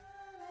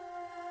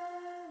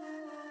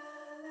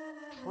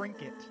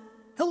trinket.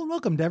 Hello and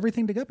welcome to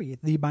Everything to Guppy,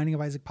 the Binding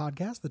of Isaac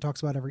podcast that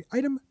talks about every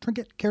item,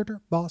 trinket, character,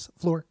 boss,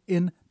 floor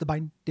in the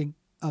Binding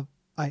of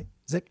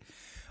Isaac.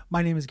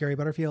 My name is Gary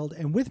Butterfield,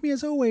 and with me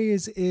as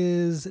always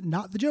is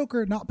not the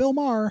Joker, not Bill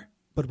Maher,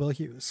 but Will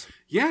Hughes.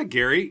 Yeah,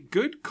 Gary,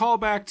 good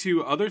callback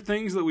to other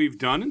things that we've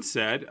done and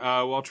said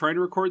while trying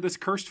to record this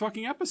cursed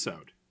fucking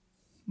episode.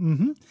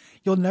 Mm-hmm.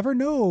 You'll never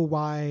know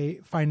why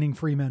Finding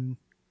Freeman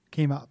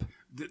came up.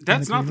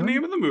 That's not the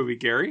name of the movie,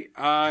 Gary.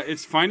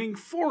 It's Finding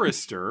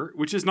Forrester,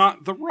 which is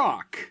not The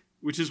Rock,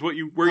 which is where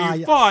you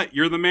thought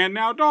You're the Man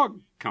Now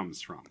Dog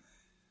comes from.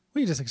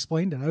 Well, you just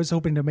explained it. I was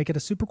hoping to make it a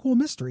super cool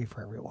mystery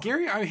for everyone.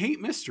 Gary, I hate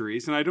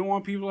mysteries, and I don't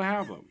want people to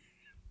have them.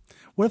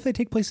 What if they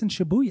take place in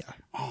Shibuya?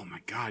 Oh,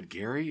 my God,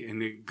 Gary.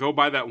 And they go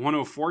by that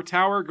 104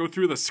 tower, go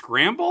through the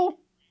scramble?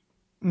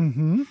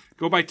 Mm-hmm.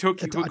 Go by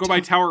Tokyo, go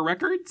by Tower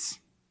Records?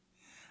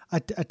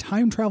 A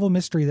time travel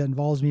mystery that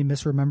involves me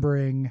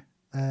misremembering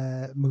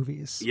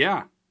movies.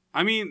 Yeah.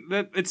 I mean,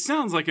 it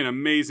sounds like an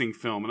amazing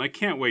film, and I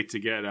can't wait to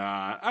get,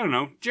 I don't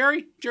know,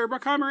 Jerry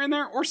Bruckheimer in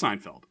there, or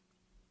Seinfeld.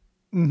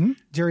 Mm-hmm.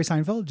 Jerry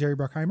Seinfeld, Jerry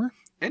Bruckheimer.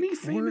 Any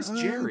famous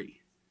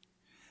Jerry.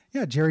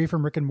 Yeah, Jerry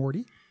from Rick and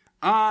Morty.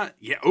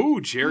 Yeah.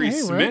 Oh, Jerry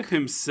Smith Rick.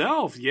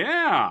 Himself.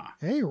 Yeah.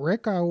 Hey,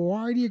 Rick,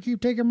 why do you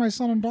keep taking my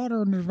son and daughter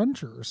on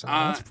adventures?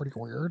 That's pretty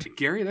weird.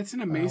 Gary, that's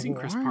an amazing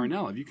Chris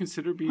Parnell. Have you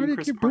considered being Why do you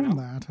Chris keep Parnell?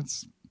 doing that?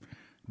 It's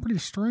pretty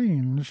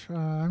strange.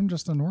 I'm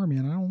just a normie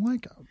and I don't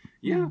like it.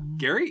 Yeah,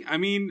 Gary, I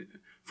mean,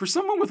 for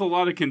someone with a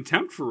lot of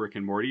contempt for Rick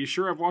and Morty, you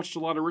sure have watched a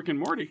lot of Rick and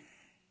Morty.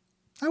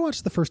 I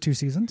watched the first 2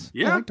 seasons.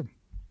 Yeah. I liked them.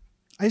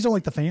 I just don't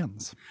like the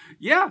fans.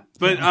 Yeah,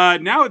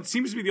 but now it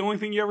seems to be the only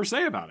thing you ever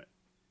say about it.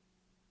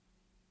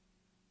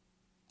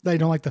 I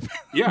don't like the fans.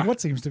 Yeah. What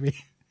seems to be?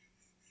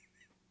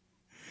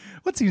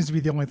 What seems to be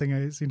the only thing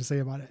I seem to say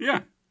about it?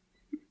 Yeah.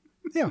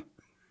 Yeah.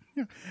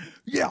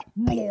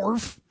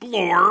 Blorf.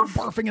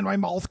 Barfing in my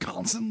mouth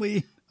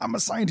constantly. I'm a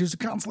scientist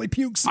who constantly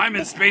pukes. I'm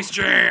in Space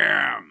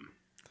Jam.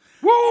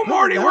 Whoa,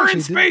 Morty, we're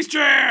in Space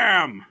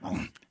Jam.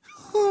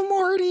 Oh,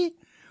 Morty,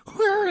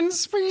 we're in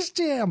Space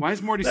Jam. Why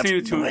is Morty saying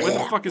it to him? What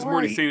the fuck is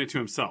Morty saying it to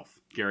himself,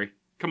 Gary?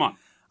 Come on.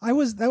 I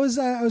was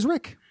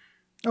Rick.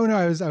 Oh no,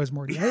 I was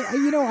Morty. I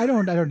don't know. I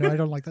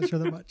don't like that show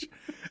that much.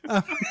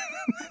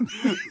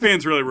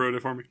 Fans really ruined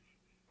it for me.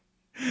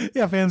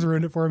 Yeah, fans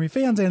ruined it for me.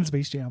 Fans and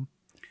Space Jam.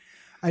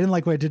 I didn't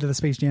like what it did to the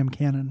Space Jam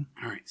canon.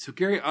 All right, so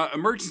Gary,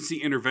 emergency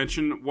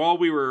intervention. While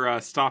we were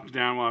stopped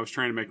down while I was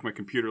trying to make my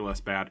computer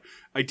less bad,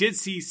 I did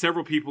see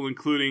several people,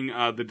 including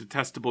the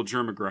detestable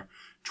Germigra,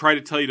 try to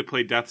tell you to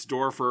play Death's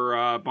Door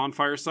for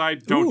Bonfire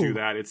Side. Don't do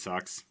that. It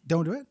sucks.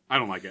 Don't do it. I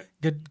don't like it.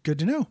 Good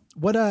to know.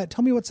 What?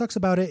 Tell me what sucks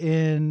about it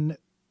in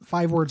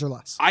 5 words or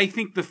less. I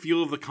think the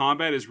feel of the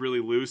combat is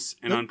really loose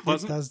and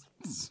unpleasant.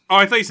 Oh,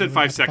 I thought you said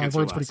 5 seconds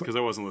or less because I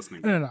wasn't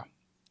listening. No.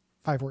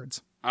 5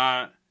 words.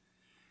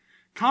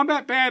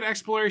 Combat bad,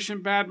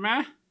 exploration bad,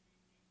 meh.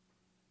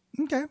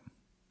 Okay.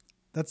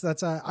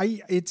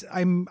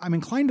 I'm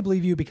inclined to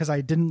believe you because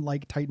I didn't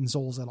like Titan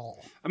Souls at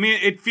all. I mean,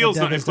 it plays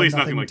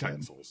nothing like to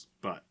Titan Souls,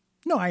 but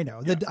no, I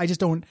know. Yeah. I just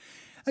don't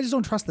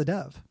trust the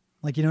dev.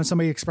 Like,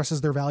 somebody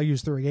expresses their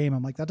values through a game.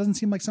 I'm like, that doesn't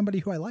seem like somebody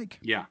who I like.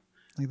 Yeah.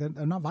 Like,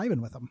 I'm not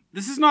vibing with them.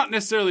 This is not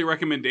necessarily a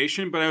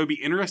recommendation, but I would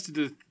be interested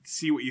to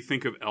see what you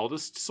think of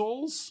Eldest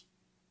Souls,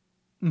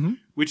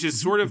 which is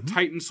sort of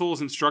Titan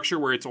Souls in structure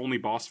where it's only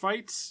boss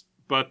fights,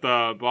 but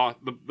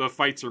the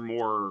fights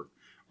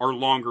are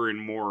longer and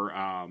more,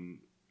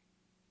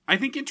 I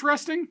think,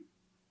 interesting.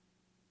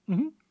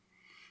 Mm-hmm.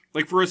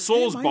 Like for a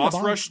Souls boss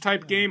rush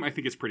type game, I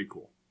think it's pretty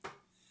cool.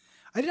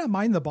 I did not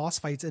mind the boss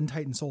fights in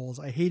Titan Souls.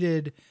 I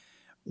hated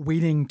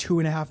waiting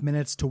 2.5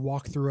 minutes to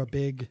walk through a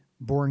big,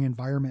 boring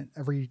environment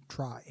every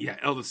try. Yeah,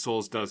 Eldest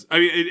Souls does. I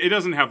mean, it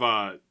doesn't have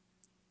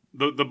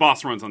the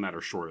boss runs on that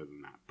are shorter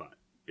than that, but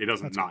it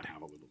doesn't have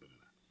a little bit of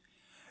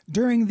that.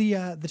 During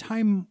the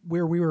time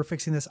where we were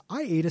fixing this,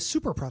 I ate a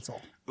super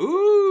pretzel.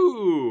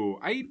 Ooh,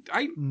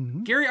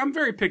 Gary, I'm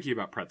very picky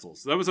about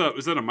pretzels. Was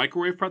that a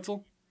microwave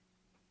pretzel?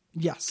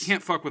 Yes.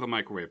 Can't fuck with a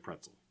microwave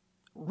pretzel.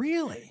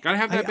 Really? Gotta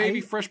have that baby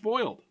fresh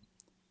boiled.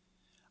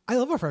 I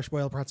love a fresh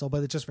boiled pretzel,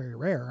 but it's just very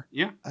rare.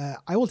 Yeah.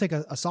 I will take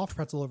a soft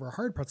pretzel over a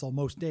hard pretzel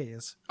most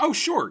days. Oh,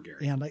 sure,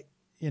 Gary. And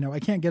I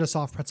can't get a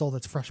soft pretzel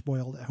that's fresh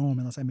boiled at home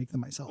unless I make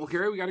them myself. Well,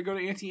 Gary, we got to go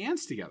to Auntie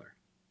Anne's together.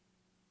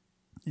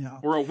 Yeah.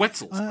 Or a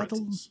Wetzel's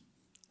pretzels.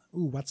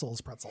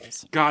 Wetzel's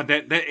pretzels. God,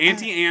 that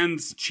Auntie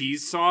Anne's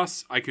cheese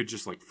sauce, I could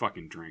just like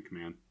fucking drink,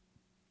 man.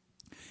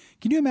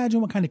 Can you imagine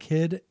what kind of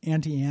kid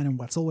Auntie Anne and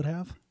Wetzel would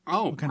have?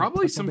 Oh,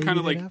 probably some kind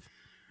of like, have?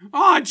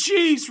 oh,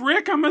 jeez,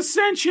 Rick, I'm a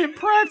sentient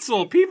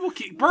pretzel.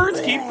 Birds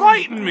keep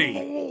biting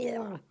me.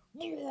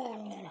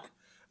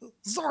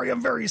 Sorry,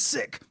 I'm very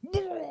sick.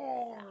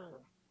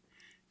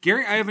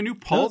 Gary, I have a new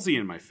palsy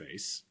in my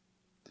face.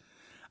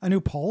 A new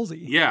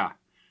palsy? Yeah.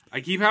 I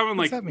keep having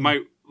What's that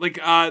mean?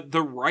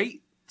 the right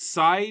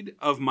side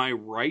of my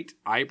right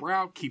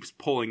eyebrow keeps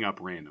pulling up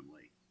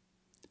randomly.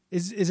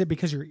 Is it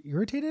because you're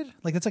irritated?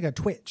 Like, that's like a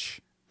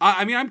twitch.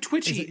 I mean, I'm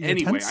twitchy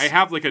anyway. tense? I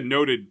have like a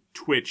noted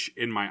twitch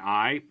in my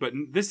eye, but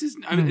this is,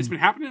 I mean, it's been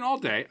happening all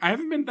day. I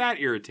haven't been that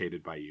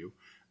irritated by you.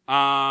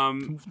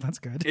 That's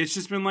good. It's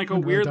just been like a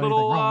Didn't really do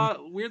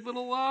weird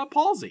little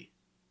palsy.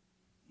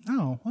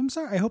 Oh, I'm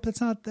sorry. I hope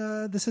that's not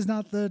this is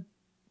not the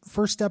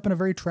first step in a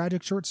very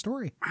tragic short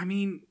story. I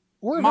mean,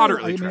 Or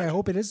moderately I tragic.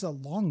 hope it is a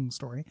long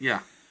story. Yeah.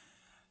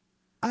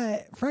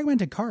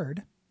 Fragmented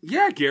card.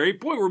 Yeah, Gary.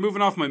 Boy, we're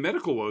moving off my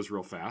medical woes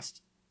real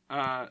fast.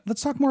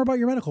 Let's talk more about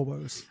your medical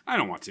woes. I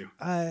don't want to.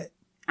 I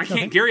can't,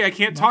 okay. Gary. I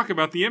can't talk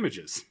about the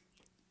images.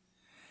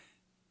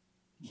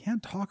 You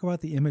can't talk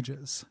about the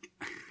images.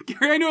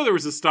 Gary, I know there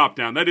was a stop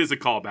down. That is a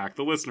callback.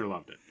 The listener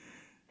loved it.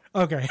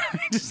 Okay,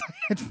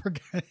 I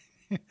forgot.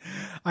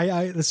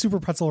 The super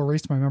pretzel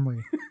erased my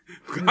memory.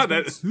 God,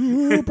 that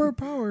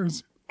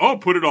superpowers. Oh,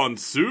 put it on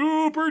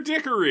Super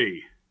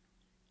Dickory.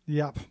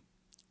 Yep.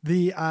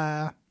 This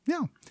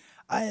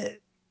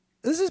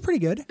is pretty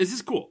good. This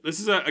is cool. This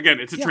is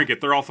it's a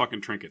trinket. They're all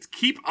fucking trinkets.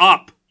 Keep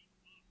up.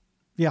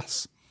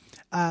 Yes.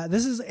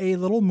 This is a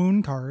little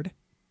moon card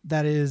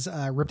that is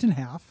ripped in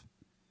half,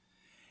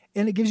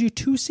 and it gives you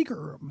 2 secret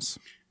rooms.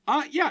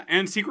 Yeah,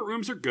 and secret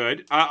rooms are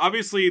good.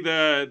 Obviously,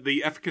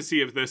 the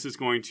efficacy of this is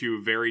going to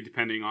vary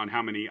depending on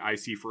how many I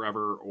See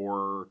Forever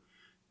or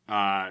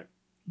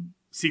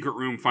secret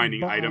room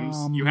finding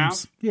items you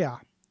have. Yeah.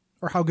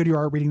 Or how good you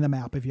are reading the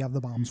map if you have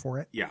the bombs for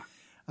it. Yeah.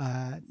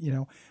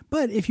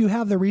 But if you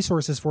have the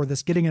resources for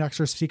this, getting an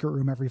extra secret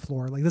room every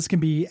floor, like this can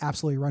be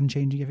absolutely run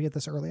changing if you get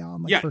this early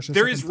on. Like first or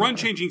there second is floor. run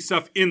changing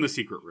stuff in the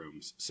secret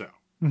rooms. So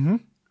this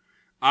One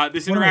of my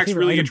interacts favorite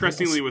really item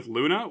interestingly pools. with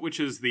Luna, which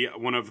is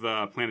one of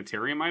the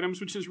planetarium items,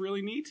 which is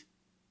really neat.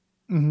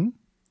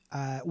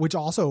 Which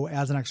also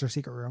adds an extra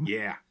secret room.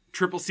 Yeah,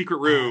 triple secret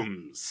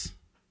rooms.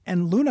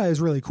 And Luna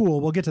is really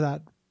cool. We'll get to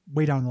that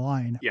way down the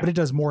line. Yeah. But it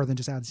does more than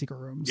just add secret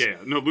rooms. Yeah,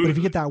 no, Luna. But if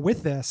you get that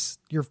with this,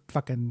 you're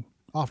fucking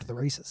off to the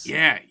races.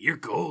 Yeah, you're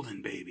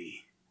golden,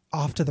 baby.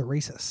 Off to the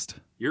racist,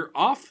 You're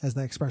off as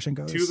the expression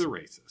goes. to the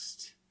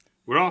racist.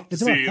 We're off to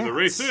It's about see the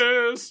hats.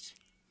 racist.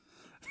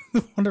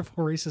 The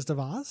wonderful racist of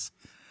Oz.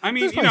 I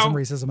mean, There's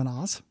probably some racism in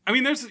Oz. I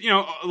mean, there's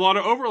a lot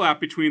of overlap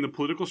between the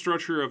political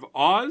structure of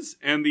Oz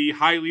and the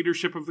high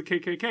leadership of the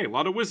KKK. A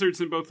lot of wizards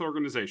in both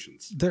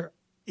organizations.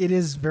 It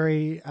is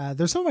very.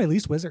 There's some of my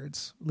least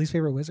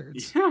favorite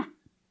wizards.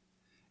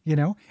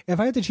 Yeah. If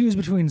I had to choose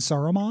between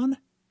Saruman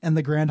and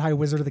the Grand High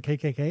Wizard of the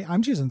KKK,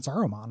 I'm choosing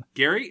Saruman.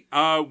 Gary,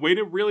 way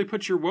to really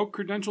put your woke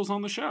credentials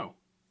on the show.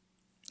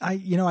 I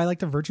like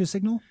to virtue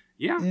signal.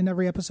 Yeah. In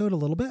every episode a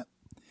little bit.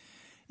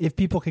 If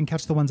people can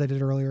catch the ones I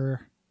did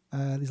earlier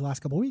these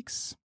last couple of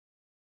weeks,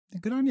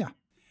 good on ya.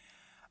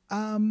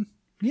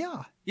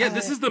 Yeah. Yeah,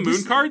 this is the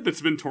moon card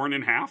that's been torn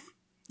in half.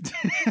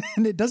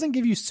 And it doesn't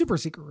give you super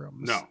secret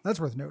rooms. No.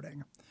 That's worth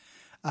noting.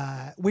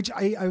 Which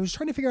I was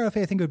trying to figure out if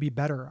I think it would be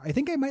better. I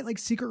think I might like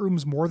secret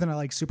rooms more than I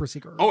like super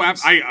secret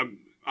rooms. Oh,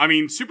 I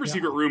mean, super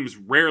secret rooms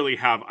rarely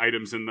have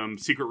items in them.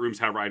 Secret rooms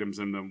have items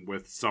in them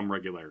with some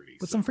regularity.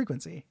 With some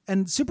frequency.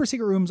 And super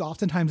secret rooms,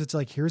 oftentimes it's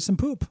like, here's some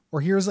poop.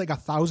 Or here's like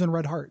 1,000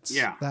 red hearts.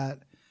 Yeah. That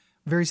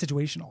very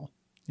situational,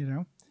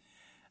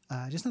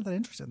 just not that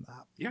interested in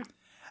that. Yeah.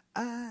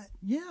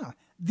 Yeah.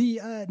 The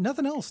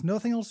nothing else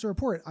to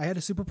report. I had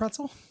a super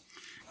pretzel.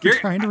 Gary,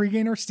 Trying to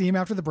regain our steam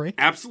after the break.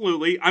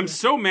 Absolutely. I'm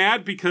so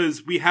mad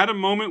because we had a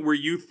moment where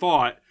you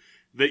thought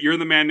that You're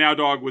the Man Now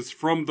Dog was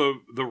from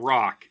the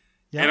Rock.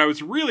 Yep. And I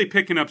was really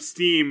picking up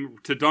steam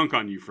to dunk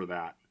on you for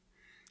that.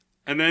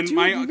 And then Dude,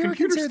 my you've ever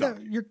computer considered stuff.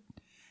 that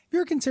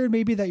you're considered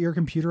maybe that your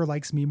computer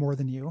likes me more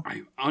than you?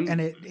 And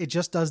it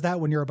just does that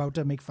when you're about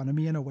to make fun of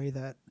me in a way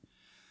that,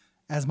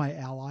 as my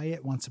ally,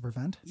 it wants to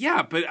prevent.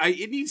 Yeah, but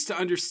it needs to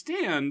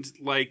understand,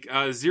 like,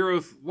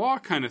 zeroth law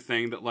kind of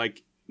thing, that,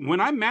 like,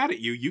 when I'm mad at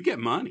you, you get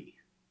money.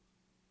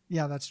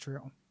 Yeah, that's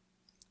true.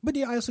 But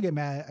yeah, I also get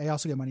mad. I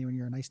also get money when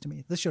you're nice to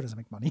me. This show doesn't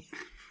make money.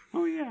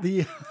 Oh, yeah.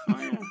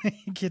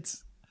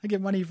 I get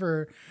money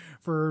for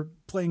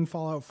playing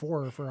Fallout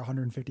 4 for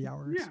 150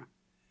 hours. Yeah.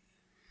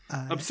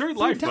 Absurd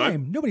life,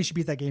 time. bud. Nobody should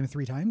beat that game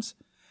 3 times.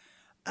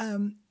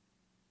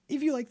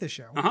 If you like this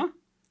show,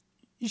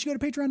 you should go to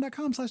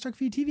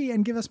patreon.com/duckfeedtv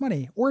and give us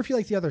money. Or if you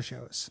like the other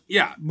shows.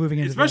 Yeah. Moving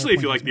into especially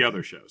if you like the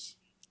other shows.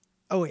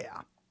 Oh,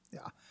 yeah.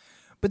 Yeah.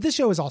 But this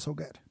show is also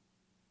good.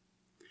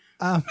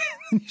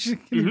 You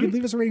can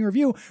leave us a rating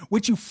review,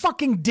 which you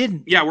fucking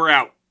didn't. Yeah, we're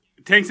out.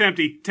 Tank's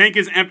empty. Tank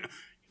is empty.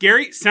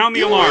 Gary, sound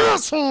the alarm.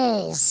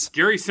 Assholes!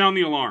 Gary, sound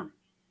the alarm.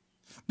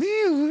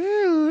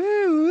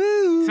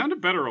 Sound a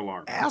better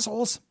alarm.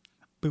 Assholes.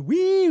 That's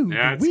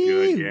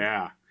good,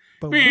 yeah.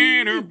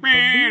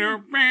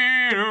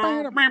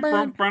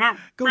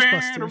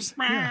 Ghostbusters.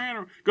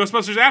 Yeah.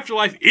 Ghostbusters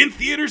Afterlife in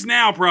theaters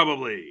now,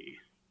 probably.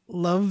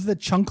 Love the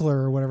Chunkler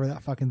or whatever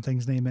that fucking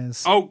thing's name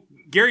is. Oh,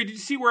 Gary, did you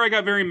see where I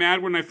got very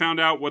mad when I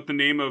found out what the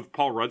name of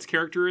Paul Rudd's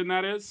character in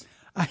that is?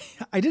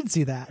 I did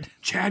see that.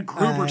 Chad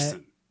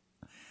Gruberson.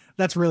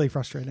 That's really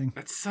frustrating.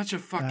 That's such a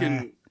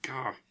fucking...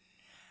 God.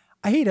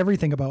 I hate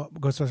everything about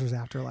Ghostbusters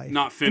Afterlife.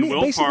 Not Finn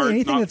Wolfhard. Basically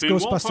anything not that's Finn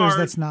Ghostbusters Wolfhard.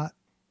 that's not...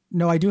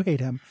 No, I do hate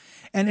him.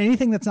 And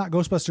anything that's not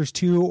Ghostbusters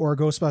 2 or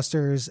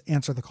Ghostbusters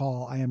Answer the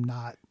Call, I am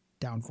not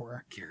down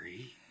for.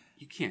 Gary,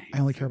 you can't hate I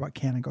only care about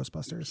canon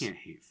Ghostbusters. You can't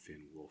hate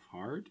Finn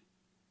Wolfhard.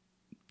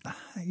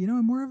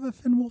 I'm more of a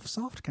Finn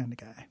Wolfsoft kind of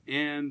guy.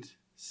 And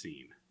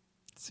scene.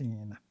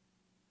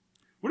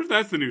 What if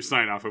that's the new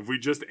sign-off if we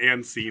just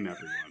and scene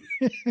everyone?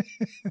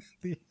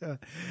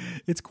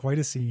 It's quite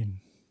a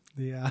scene.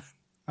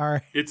 All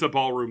right. It's a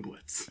ballroom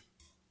blitz.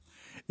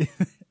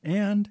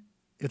 And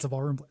it's a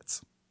ballroom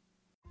blitz.